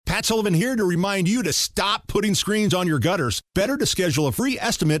Matt Sullivan here to remind you to stop putting screens on your gutters. Better to schedule a free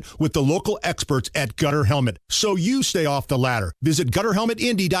estimate with the local experts at Gutter Helmet so you stay off the ladder. Visit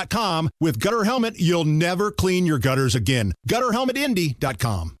GutterHelmetIndy.com. With Gutter Helmet, you'll never clean your gutters again.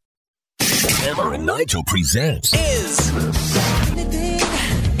 GutterHelmetIndy.com. Hammer and Nigel presents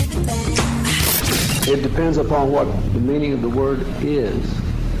It depends upon what the meaning of the word is.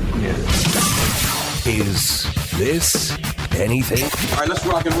 Is this anything? All right, let's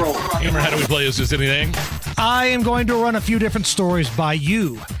rock and roll. Hammer, how do we play Is This Anything? I am going to run a few different stories by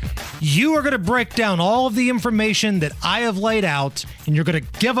you. You are going to break down all of the information that I have laid out, and you're going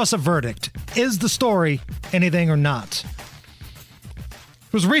to give us a verdict. Is the story anything or not?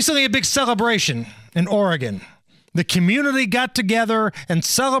 There was recently a big celebration in Oregon. The community got together and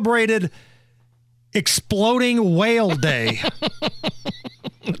celebrated Exploding Whale Day.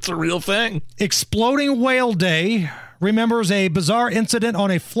 It's a real thing. Exploding Whale Day remembers a bizarre incident on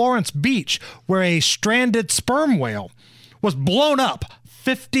a Florence beach where a stranded sperm whale was blown up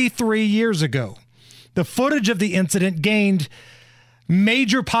 53 years ago. The footage of the incident gained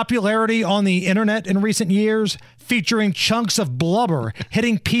major popularity on the internet in recent years, featuring chunks of blubber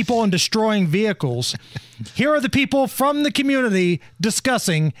hitting people and destroying vehicles. Here are the people from the community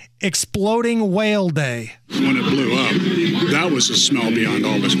discussing Exploding Whale Day. When it blew up, that was a smell beyond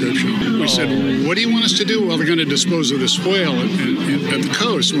all description. We said, what do you want us to do? Well, they're going to dispose of this whale at the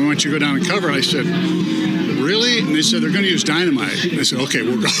coast. We want you to go down and cover it. I said, really? And they said, they're going to use dynamite. I said, okay,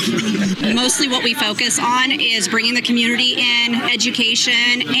 we'll go. Mostly what we focus on is bringing the community in,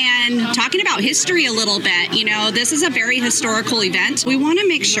 education, and talking about history a little bit. You know, this is a very historical event. We want to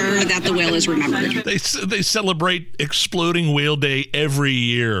make sure that the whale is remembered. They celebrate Exploding Whale Day every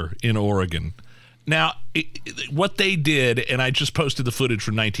year in Oregon. Now, what they did, and I just posted the footage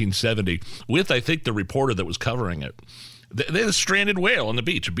from 1970 with, I think, the reporter that was covering it. They had a stranded whale on the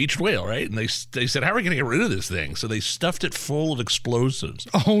beach, a beached whale, right? And they said, how are we going to get rid of this thing? So they stuffed it full of explosives.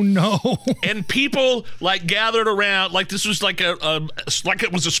 Oh, no. And people, gathered around, this was like it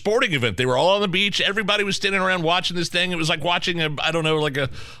was a sporting event. They were all on the beach. Everybody was standing around watching this thing. It was like watching a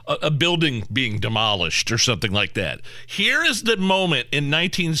building being demolished or something like that. Here is the moment in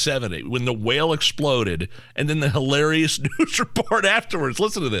 1970 when the whale exploded, and then the hilarious news report afterwards.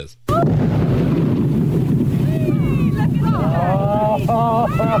 Listen to this. They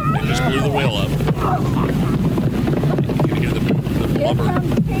just blew the whale up. You can hear the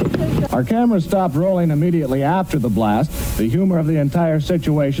blubber. Our camera stopped rolling immediately after the blast. The humor of the entire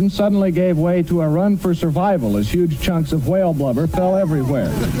situation suddenly gave way to a run for survival as huge chunks of whale blubber fell everywhere.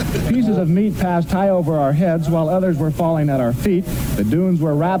 Pieces of meat passed high over our heads while others were falling at our feet. The dunes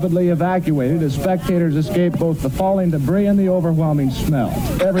were rapidly evacuated as spectators escaped both the falling debris and the overwhelming smell.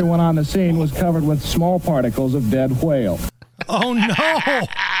 Everyone on the scene was covered with small particles of dead whale. Oh,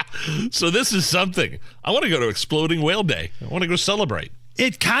 no. So this is something. I want to go to Exploding Whale Day. I want to go celebrate.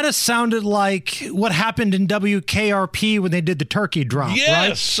 It kind of sounded like what happened in WKRP when they did the turkey drop,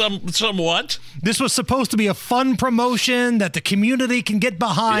 yes, right? Somewhat. This was supposed to be a fun promotion that the community can get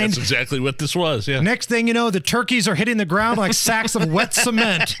behind. That's exactly what this was, yeah. Next thing you know, the turkeys are hitting the ground like sacks of wet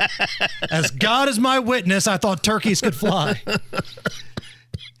cement. As God is my witness, I thought turkeys could fly.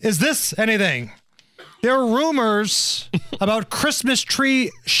 Is this anything? There are rumors about Christmas tree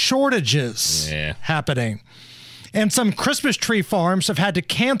shortages happening. And some Christmas tree farms have had to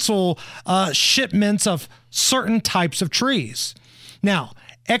cancel shipments of certain types of trees. Now,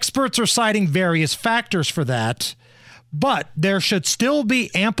 experts are citing various factors for that, but there should still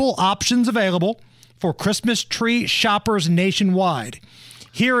be ample options available for Christmas tree shoppers nationwide.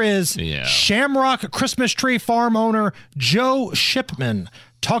 Here is Shamrock Christmas Tree Farm owner Joe Shipman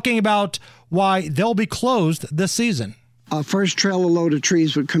talking about why they'll be closed this season. Our first trailer load of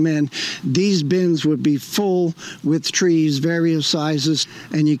trees would come in. These bins would be full with trees, various sizes,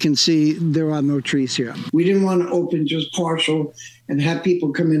 and you can see there are no trees here. We didn't want to open just partial and have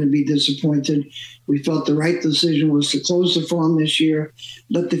people come in and be disappointed. We felt the right decision was to close the farm this year,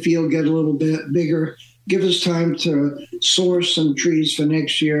 let the field get a little bit bigger, give us time to source some trees for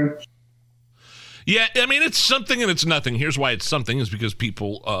next year. Yeah, I mean, it's something and it's nothing. Here's why it's something is because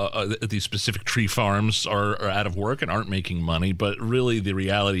people at these specific tree farms are out of work and aren't making money. But really, the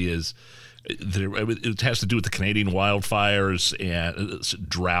reality is it has to do with the Canadian wildfires and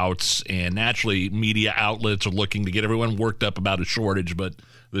droughts. And naturally, media outlets are looking to get everyone worked up about a shortage. But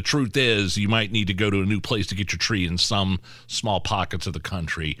the truth is you might need to go to a new place to get your tree in some small pockets of the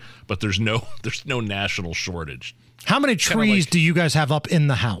country. But there's no national shortage. How many trees do you guys have up in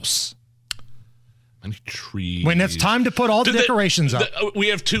the house? Many trees. When it's time to put all the decorations up. We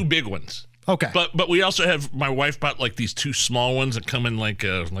have two big ones. Okay. But we also have, my wife bought like these 2 small ones that come in like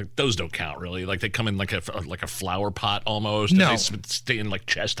those don't count really. Like they come in like a flower pot almost. No. And they stay in like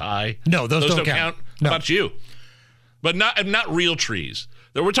chest high. No, those don't count. How about you? But not real trees.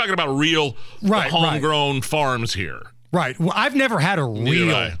 We're talking about real homegrown farms here. Right. Well, I've never had a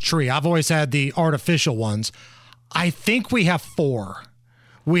real tree. I've always had the artificial ones. I think we have 4.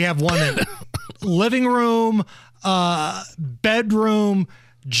 We have one in living room, bedroom,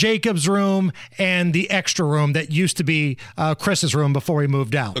 Jacob's room, and the extra room that used to be Chris's room before he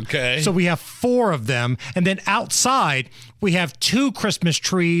moved out. Okay. So we have 4 of them. And then outside, we have 2 Christmas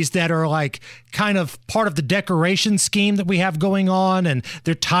trees that are like kind of part of the decoration scheme that we have going on, and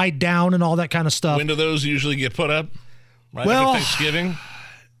they're tied down and all that kind of stuff. When do those usually get put up? Right after Thanksgiving?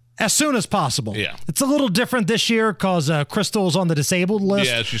 As soon as possible. Yeah. It's a little different this year because Crystal's on the disabled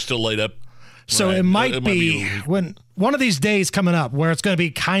list. Yeah, she's still laid up. So it might be when one of these days coming up where it's going to be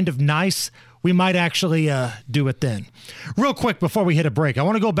kind of nice, we might actually do it then. Real quick before we hit a break, I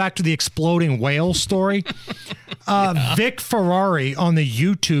want to go back to the exploding whale story. Vic Ferrari on the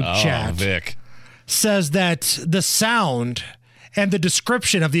YouTube chat Vic says that the sound and the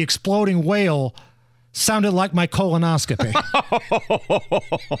description of the exploding whale sounded like my colonoscopy.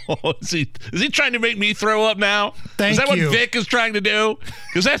 Is he trying to make me throw up now? Thank you. Is that you. what Vic is trying to do?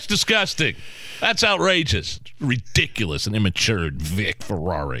 Because that's disgusting. That's outrageous. Ridiculous and immature, Vic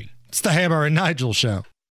Ferrari. It's the Hammer and Nigel Show.